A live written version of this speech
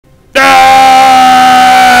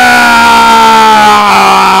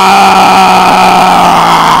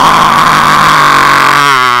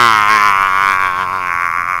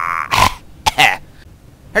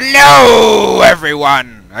Hello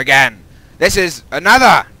everyone again. This is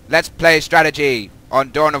another Let's Play strategy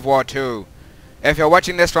on Dawn of War 2. If you're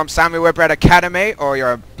watching this from Sammy Whitbread Academy or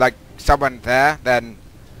you're like someone there, then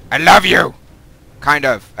I love you. Kind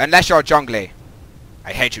of. Unless you're Jungly.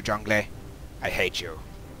 I hate you, Jungly. I hate you.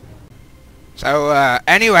 So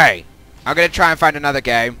anyway, I'm gonna try and find another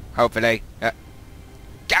game, hopefully.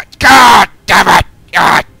 God damn it!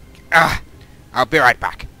 I'll be right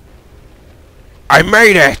back. I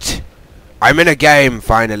made it! I'm in a game,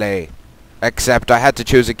 finally. Except I had to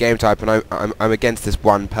choose a game type and I'm against this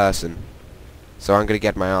one person. So I'm gonna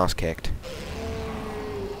get my ass kicked.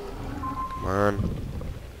 Come on.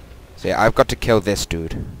 So yeah, I've got to kill this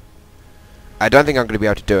dude. I don't think I'm gonna be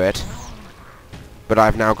able to do it. But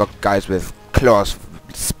I've now got guys with claws,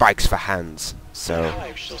 spikes for hands. So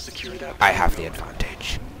I have the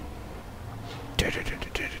advantage.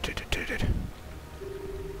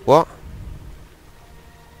 What?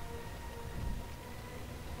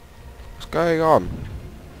 What's going on?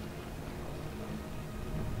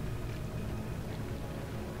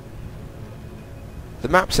 The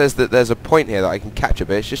map says that there's a point here that I can capture,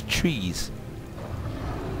 but it's just trees.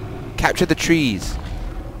 Capture the trees.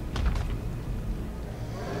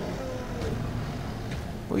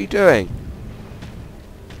 What are you doing?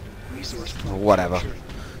 Oh, whatever.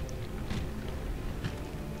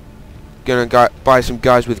 Gonna buy some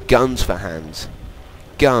guys with guns for hands.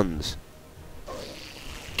 Guns.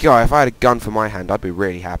 God, if I had a gun for my hand, I'd be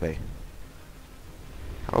really happy.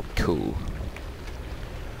 How cool.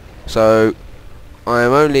 So, I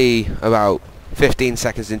am only about 15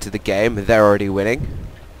 seconds into the game. They're already winning.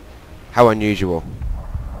 How unusual.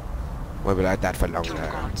 Won't be like that for long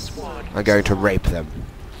now. I'm going to rape them.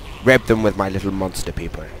 Rape them with my little monster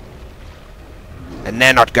people. And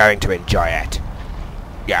they're not going to enjoy it.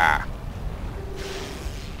 Yeah.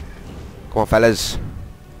 Come on, fellas.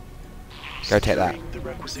 Go take that.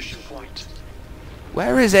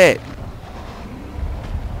 Where is it?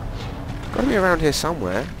 It's got to be around here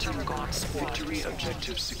somewhere.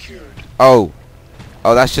 Oh.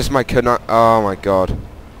 Oh, that's just my oh my god.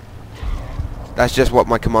 That's just what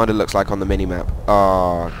my commander looks like on the minimap.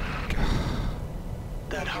 Oh.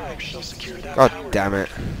 God damn it.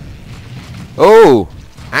 Oh!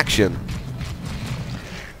 Action.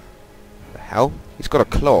 The hell? He's got a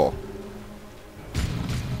claw.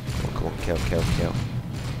 Oh, come on, kill, kill, kill.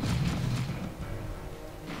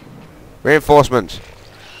 Reinforcements.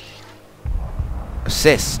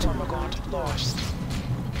 Assist.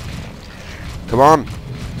 Come on.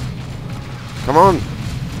 Come on.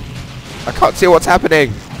 I can't see what's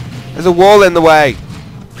happening. There's a wall in the way.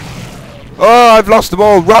 Oh, I've lost them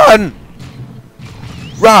all. Run!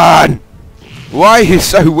 Run! Why are you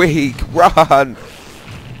so weak? Run!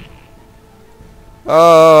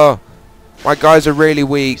 Oh, my guys are really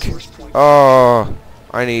weak. Oh,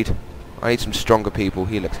 I need some stronger people.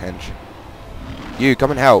 He looks hench. You,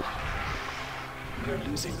 come and help.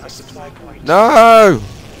 No!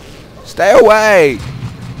 Stay away!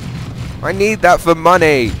 I need that for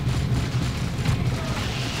money.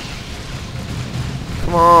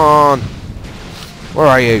 Come on. Where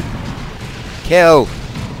are you? Kill.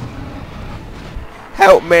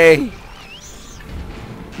 Help me.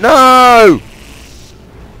 No!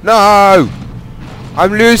 No!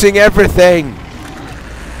 I'm losing everything.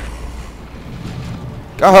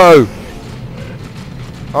 Go!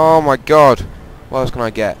 Oh my god. What else can I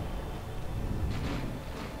get?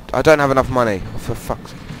 I don't have enough money. Oh, for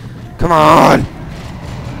fuck's sake. Come on!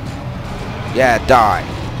 Yeah, die.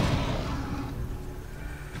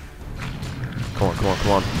 Come on, come on,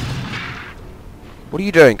 come on. What are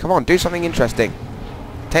you doing? Come on, do something interesting.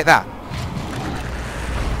 Take that.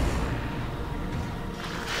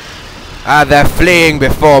 Ah, they're fleeing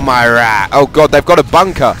before my wrath. Oh god, they've got a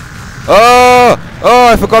bunker. Oh! Oh,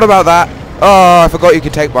 I forgot about that. Oh, I forgot you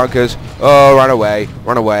could take bunkers. Oh, run away.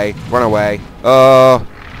 Run away. Run away. Oh.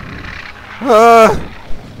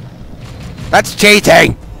 That's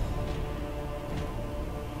cheating!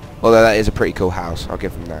 Although that is a pretty cool house. I'll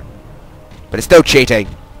give them that. But it's still cheating.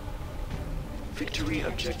 Victory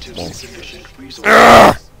objectives insufficient resources.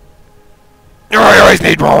 I always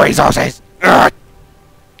need more resources. Ah!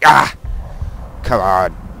 Come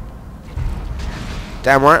on.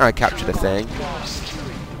 Damn right I captured a thing.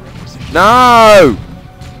 No!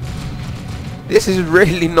 This is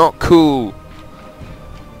really not cool.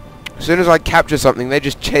 As soon as I capture something, they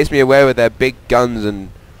just chase me away with their big guns and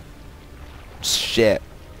shit.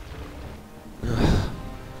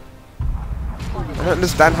 I don't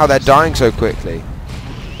understand how they're dying so quickly.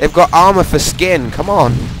 They've got armor for skin, come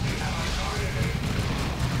on.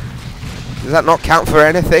 Does that not count for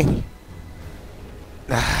anything?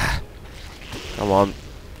 Come on.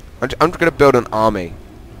 I'm going to build an army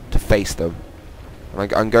to face them.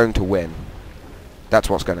 And I'm going to win. That's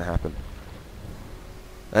what's going to happen.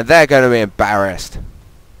 And they're going to be embarrassed.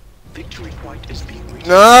 Victory point is being reached.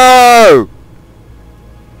 No!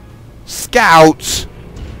 Scouts!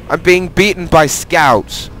 I'm being beaten by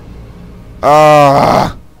scouts.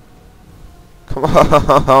 Ah! Come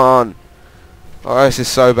on! Oh, this is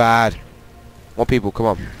so bad. More people, come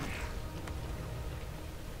on.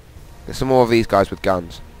 There's some more of these guys with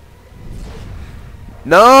guns.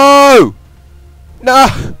 No!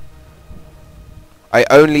 No! I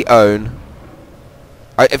only own...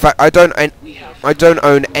 I don't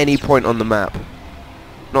own any point on the map.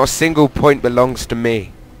 Not a single point belongs to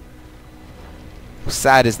me. How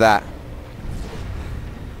sad is that?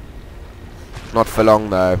 Not for long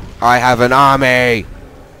though. I have an army!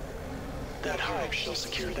 That hive shall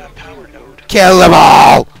secure that power node. Kill them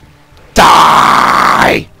all!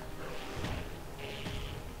 Die!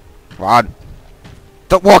 Run!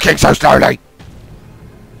 Stop walking so slowly!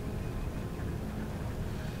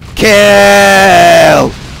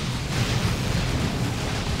 Kill!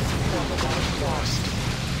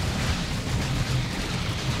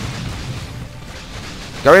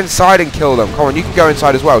 Go inside and kill them. Come on, you can go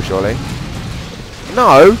inside as well, surely.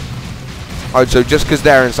 No! Oh, so just because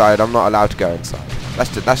they're inside, I'm not allowed to go inside.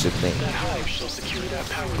 That's just me.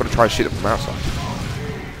 I've got to try and shoot them from outside.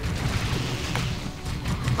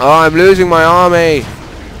 Oh, I'm losing my army!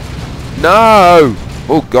 No!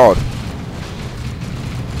 Oh, God.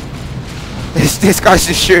 This guy's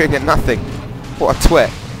just shooting at nothing. What a twit.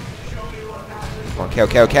 Come on, kill,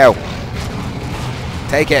 kill, kill.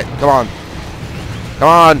 Take it. Come on. Come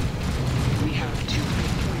on. We have 2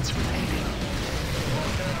 points remaining.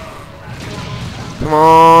 Come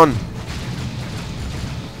on.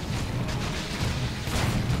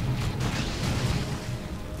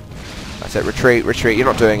 That's it. Retreat, retreat. You're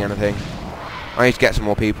not doing anything. I need to get some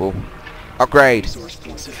more people. Upgrade.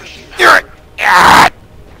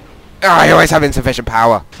 I always have insufficient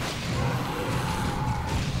power.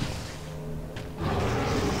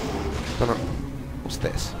 What's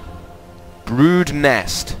this? Brood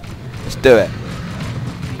nest. Let's do it.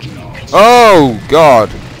 Oh, God.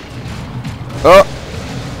 Oh.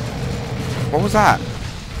 What was that?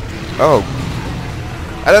 Oh.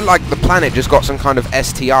 I don't like the planet just got some kind of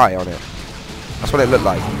STI on it. That's what it looked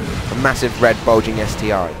like. A massive red bulging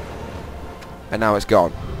STI. And now it's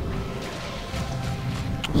gone.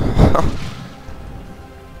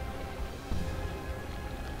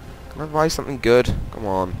 Can I buy something good? Come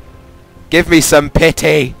on. Give me some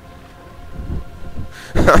pity!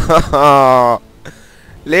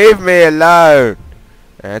 Leave me alone!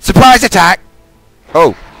 And surprise attack!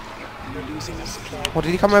 Oh! What,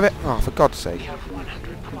 did he come over? Oh, for God's sake.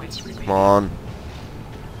 Come on.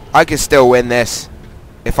 I can still win this.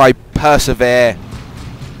 If I persevere.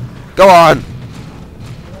 Go on!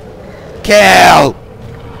 Kill!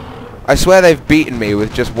 I swear they've beaten me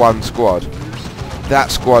with just one squad.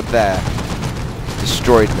 That squad there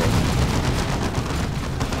destroyed me.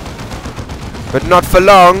 But not for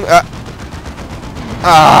long.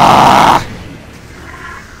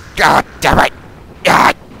 God damn it!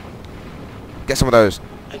 Get some of those.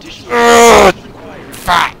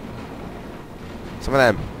 Fat. Some of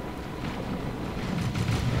them.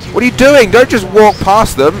 What are you doing? Don't just walk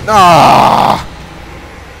past them.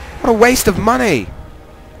 What a waste of money.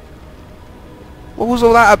 What was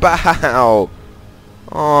all that about?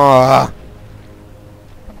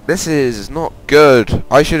 This is not good.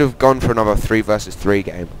 I should have gone for another 3 versus 3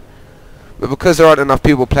 game. But because there aren't enough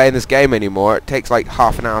people playing this game anymore, it takes like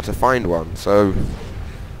half an hour to find one. So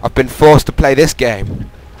I've been forced to play this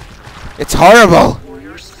game. It's horrible.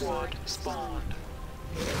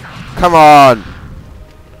 Come on.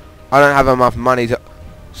 I don't have enough money to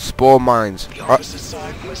spawn mines.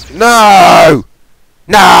 No!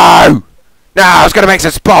 No! No, I was going to make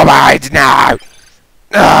some spawn mines. No!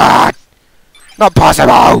 Not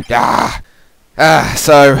possible.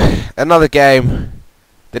 So, another game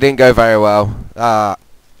that didn't go very well. I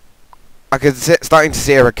could starting to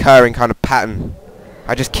see a recurring kind of pattern.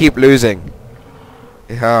 I just keep losing.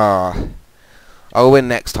 I'll win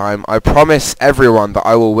next time. I promise everyone that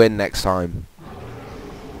I will win next time.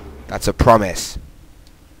 That's a promise.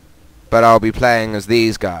 But I'll be playing as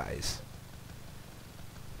these guys.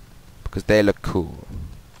 Because they look cool.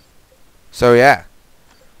 So yeah.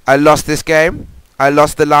 I lost this game. I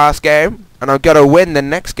lost the last game. And I'm gonna win the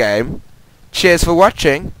next game. Cheers for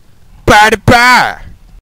watching. Ba-da-ba!